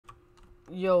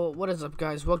Yo, what is up,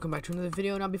 guys? Welcome back to another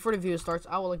video. Now, before the video starts,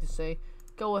 I would like to say,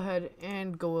 go ahead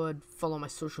and follow my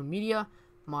social media,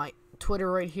 my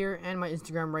Twitter right here, and my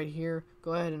Instagram right here.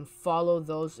 Go ahead and follow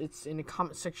those. It's in the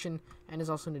comment section, and it's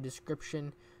also in the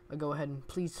description. Go ahead and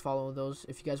please follow those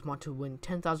if you guys want to win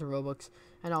 10,000 Robux.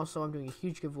 And also, I'm doing a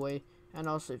huge giveaway. And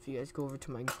also, if you guys go over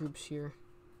to my groups here,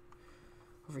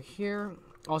 over here,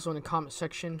 also in the comment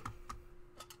section,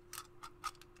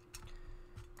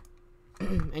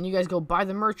 and you guys go buy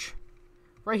the merch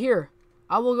right here,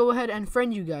 I will go ahead and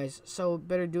friend you guys. So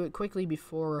better do it quickly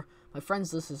before my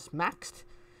friends list is maxed,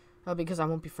 because I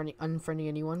won't be unfriending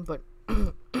anyone. But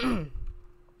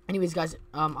anyways, guys,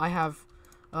 I have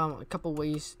a couple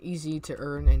ways easy to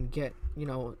earn and get,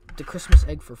 the Christmas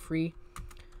egg for free.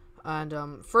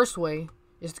 And first way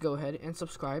is to go ahead and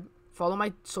subscribe, follow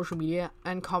my social media,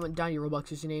 and comment down your Roblox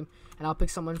username, and I'll pick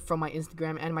someone from my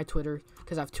Instagram and my Twitter,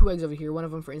 because I have 2 eggs over here, one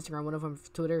of them for Instagram, one of them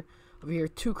for Twitter. Over here,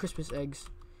 2 Christmas eggs.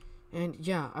 And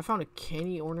yeah, I found a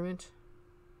candy ornament.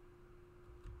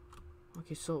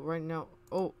 Okay, so right now,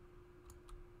 oh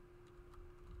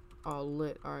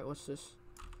lit. Alright, what's this?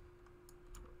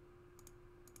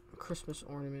 Christmas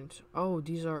ornament. Oh,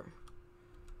 these are,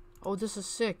 oh, this is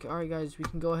sick. Alright, guys, we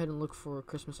can go ahead and look for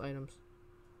Christmas items.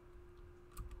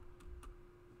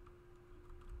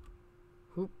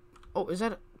 Oh, is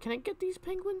that can I get these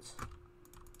penguins?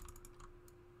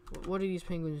 What do these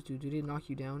penguins do? Do they knock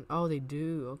you down? Oh, they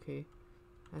do. Okay,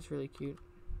 that's really cute.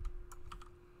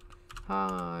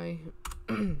 Hi.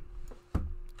 I'm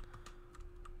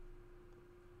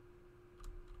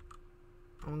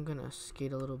gonna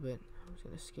skate a little bit. I'm just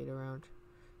gonna skate around.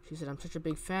 She said, I'm such a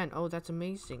big fan. Oh, that's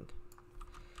amazing.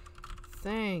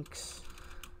 Thanks.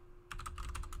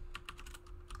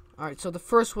 Alright, so the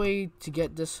first way to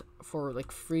get this for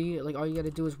like free, like all you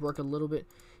gotta do is work a little bit,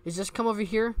 is just come over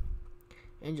here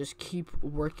and just keep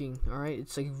working. Alright,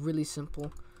 it's like really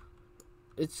simple.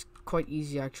 It's quite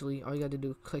easy actually. All you gotta do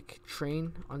is click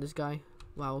train on this guy.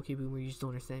 Wow, okay, boomer, you just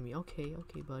don't understand me. Okay,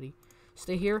 buddy.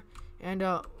 Stay here and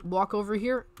walk over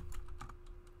here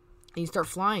and you start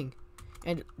flying.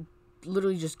 And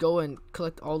literally just go and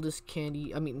collect all this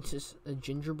candy. I mean, it's just a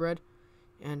gingerbread.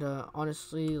 And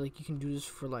honestly, like, you can do this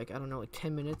for like, I don't know, like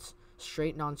 10 minutes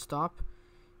straight non-stop.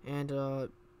 And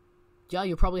yeah,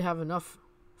 you'll probably have enough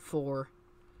for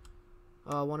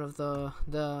one of the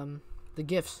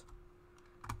gifts,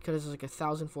 because it's like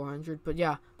 1,400. But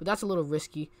yeah, but that's a little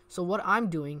risky. So what I'm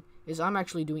doing is I'm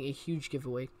actually doing a huge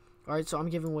giveaway. Alright, so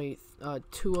I'm giving away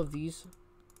 2 of these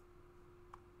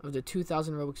of the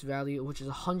 2,000 Robux value, which is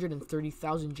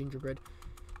 130,000 gingerbread.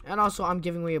 And also, I'm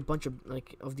giving away a bunch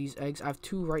of these eggs. I have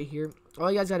 2 right here.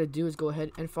 All you guys gotta do is go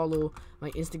ahead and follow my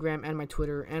Instagram and my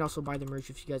Twitter, and also buy the merch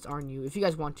if you guys are new, if you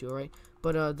guys want to. All right,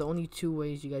 but the only 2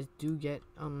 ways you guys do get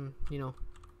how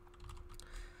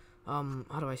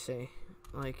do I say,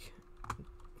 like,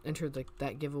 enter like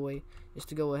that giveaway, is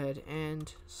to go ahead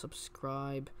and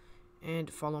subscribe and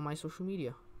follow my social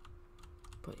media.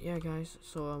 But yeah, guys,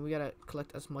 so we gotta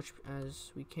collect as much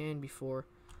as we can before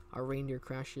our reindeer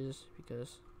crashes,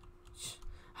 because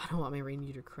I don't want my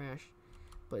reindeer to crash,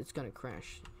 but it's gonna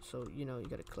crash. So you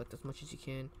gotta collect as much as you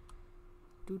can.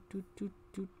 I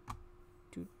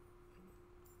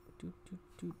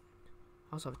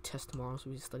also have a test tomorrow, so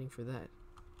we'll be studying for that.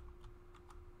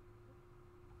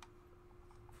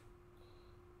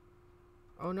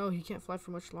 Oh no, he can't fly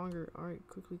for much longer. All right,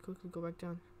 quickly go back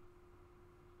down.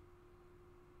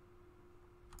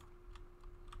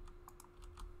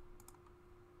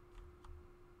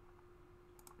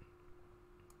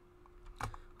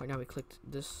 Right now we clicked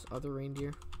this other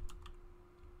reindeer,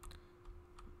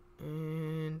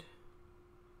 and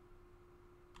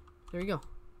there you go.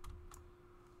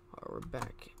 Alright, we're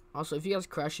back. Also, if you guys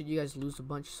crash it, you guys lose a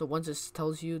bunch. So once it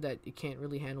tells you that it can't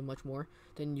really handle much more,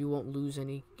 then you won't lose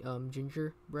any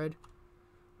gingerbread.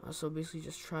 So basically,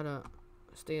 just try to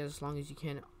stay as long as you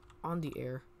can on the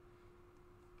air.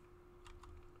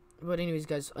 But anyways,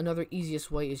 guys, another easiest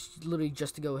way is literally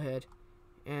just to go ahead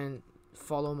and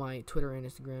follow my Twitter and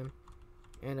Instagram,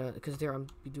 and because there I'm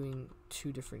be doing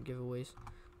 2 different giveaways.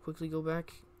 Quickly go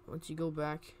back. Once you go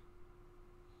back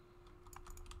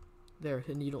there,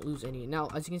 and you don't lose any. Now,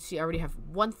 as you can see, I already have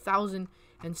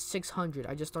 1,600.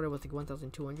 I just started with like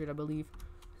 1,200, I believe.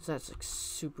 So that's like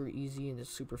super easy and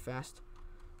just super fast.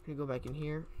 I'm gonna go back in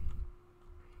here,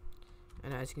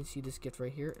 and as you can see, this gift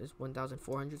right here is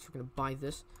 1,400. So we're gonna buy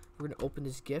this. We're gonna open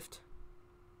this gift.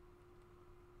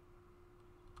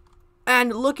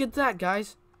 And look at that,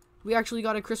 guys. We actually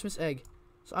got a Christmas egg.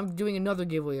 So I'm doing another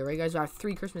giveaway, right, guys? I have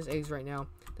 3 Christmas eggs right now.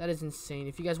 That is insane.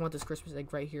 If you guys want this Christmas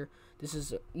egg right here, this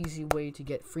is an easy way to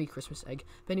get free Christmas egg.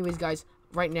 But anyways, guys,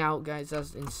 right now, guys,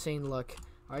 that's insane luck.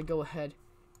 Alright, go ahead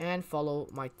and follow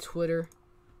my Twitter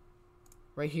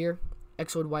right here,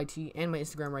 Exoid, and my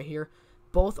Instagram right here.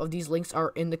 Both of these links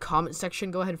are in the comment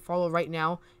section. Go ahead and follow right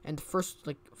now, and the first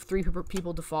like 3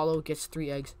 people to follow gets 3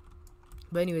 eggs.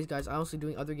 But anyways, guys, I'm also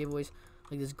doing other giveaways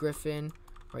like this griffin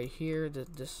right here,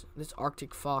 this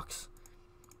Arctic fox,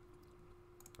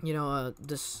 you know,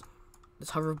 this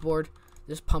hoverboard,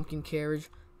 this pumpkin carriage,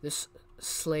 this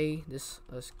sleigh, this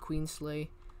queen sleigh,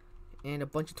 and a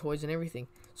bunch of toys and everything.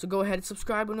 So go ahead and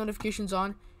subscribe with notifications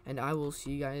on, and I will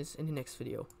see you guys in the next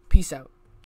video. Peace out.